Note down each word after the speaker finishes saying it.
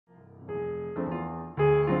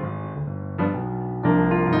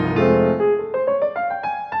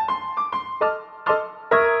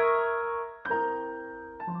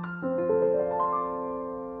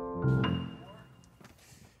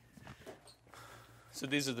So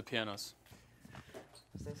these are the pianos.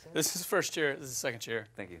 This is first chair. This is second chair.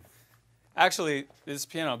 Thank you. Actually, this is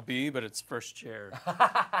piano B, but it's first chair.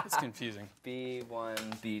 It's confusing. B1,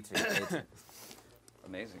 B2, A2.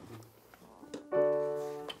 Amazing.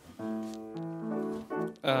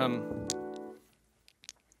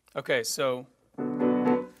 Okay, so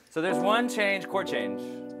there's one change, chord change,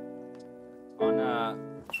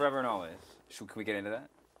 on Forever and Always. Can we get into that?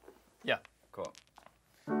 yeah. Cool.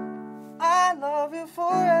 I love you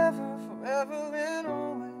forever, forever and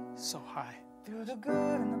always. So high. Through the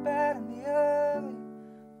good and the bad and the ugly,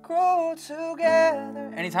 grow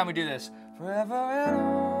together. Anytime we do this, forever and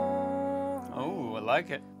always. Oh, I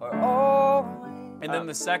like it. Or always. And then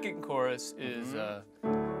the second chorus is I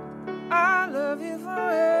love you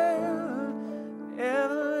forever,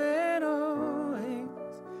 ever and always.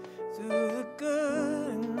 Through the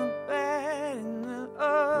good and the bad and the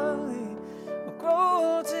ugly, we'll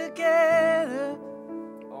grow together.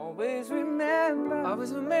 Always remember,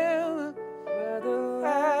 whether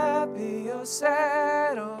happy or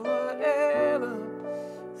sad or whatever,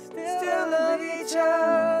 still love each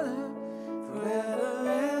other forever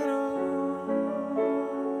and always.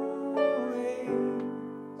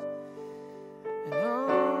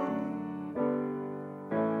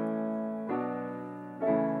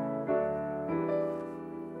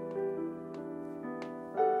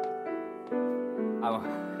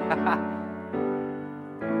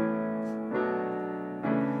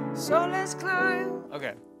 And so let's climb.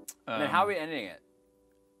 okay. And how are we ending it?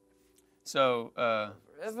 So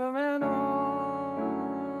Forever and always.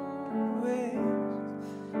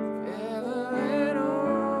 Forever and always.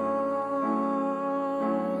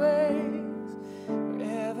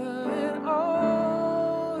 Forever and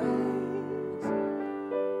always.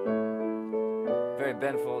 Very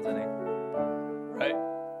Ben Folds ending. right.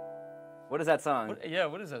 What is that song?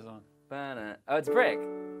 What is that song? Oh, it's Break.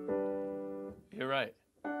 You're right.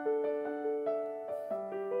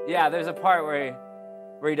 Yeah, there's a part where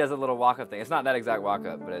he does a little walk-up thing. It's not that exact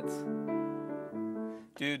walk-up, but it's...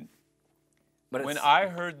 Dude, But when it's I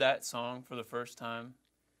heard that song for the first time,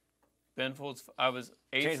 Ben Folds, I was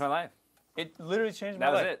 8th. changed my life. It literally changed my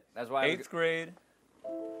That was life. it. That's why. 8th grade,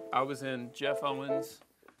 I was in Jeff Owens,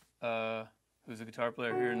 who's a guitar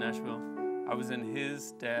player here in Nashville. I was in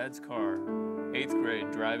his dad's car, 8th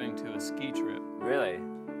grade, driving to a ski trip. Really?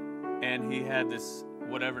 And he had this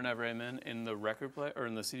Whatever Never Amen in the record player, or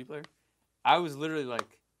in the CD player. I was literally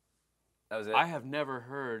like, That was it? I have never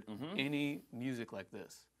heard any music like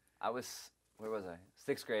this. Where was I?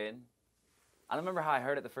 6th grade. I don't remember how I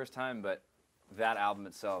heard it the first time, but that album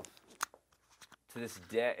itself, to this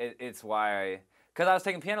day, it's why because I was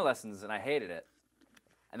taking piano lessons and I hated it.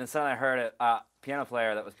 And then suddenly I heard a piano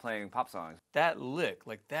player that was playing pop songs. That lick,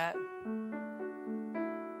 like that.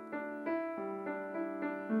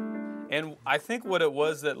 And I think what it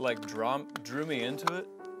was that like drew me into it,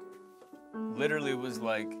 literally was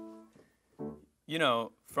like, you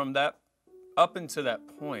know, from that up until that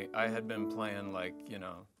point, I had been playing like, you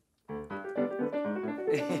know,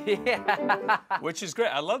 Yeah. which is great.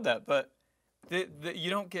 I love that, but you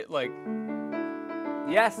don't get like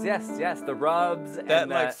Yes. The rubs that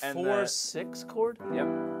and like and 4/6 chord. Yep.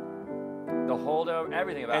 The holdover,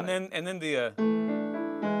 everything about it. And then the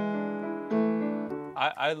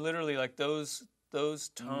I literally like those tones,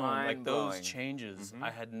 like those Mind-blowing. changes. I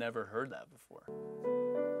had never heard that before.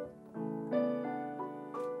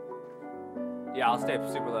 Yeah, I'll stay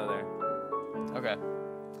super low there. Okay.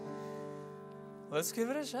 Let's give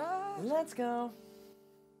it a shot. Let's go.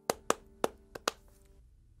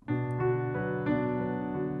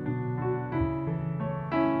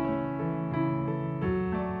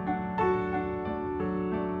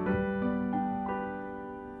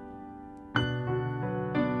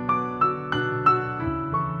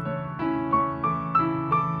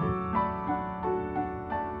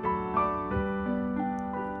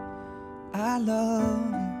 I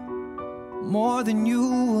love you more than you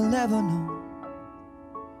will ever know.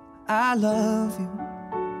 I love you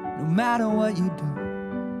no matter what you do.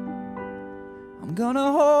 I'm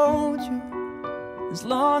gonna hold you as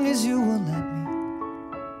long as you will let me.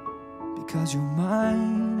 Because you're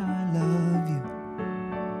mine, I love you.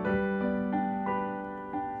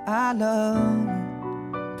 I love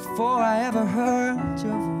you before I ever heard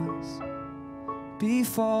your voice.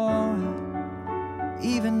 Before I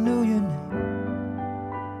even knew your name.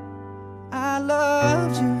 I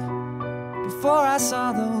loved you before I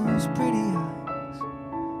saw those pretty eyes.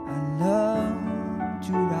 I loved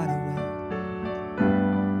you right away.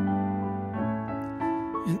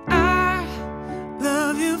 And I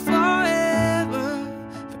love you forever,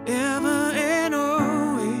 forever and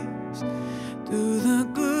always. Through the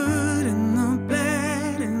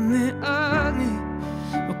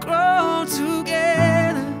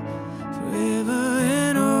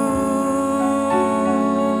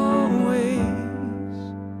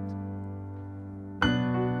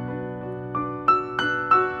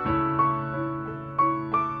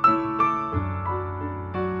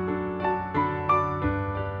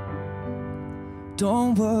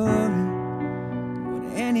Don't worry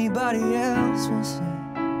what anybody else will say.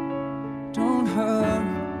 Don't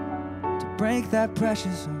hurry to break that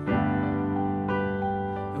pressure zone.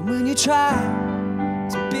 And when you try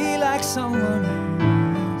to be like someone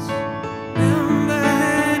else, remember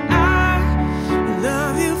that I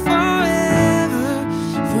love you forever,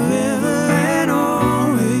 forever and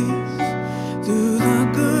always. Through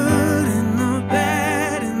the good and the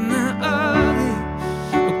bad and the ugly,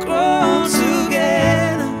 we'll grow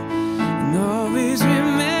together and always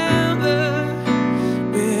remember,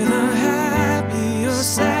 whether happy or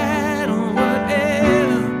sad or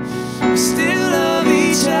whatever, we still love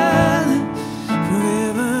each other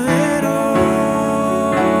forever and always.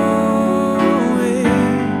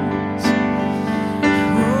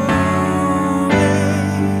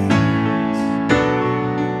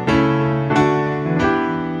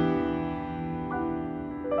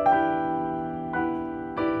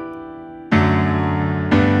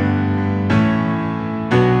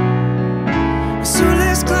 So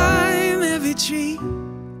let's climb every tree,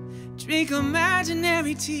 drink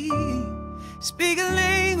imaginary tea, speak a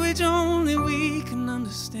language only we can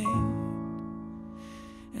understand.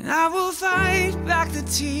 And I will fight back the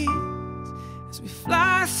tears as we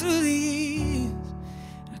fly through the years.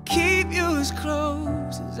 I'll keep you as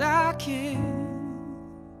close as I can.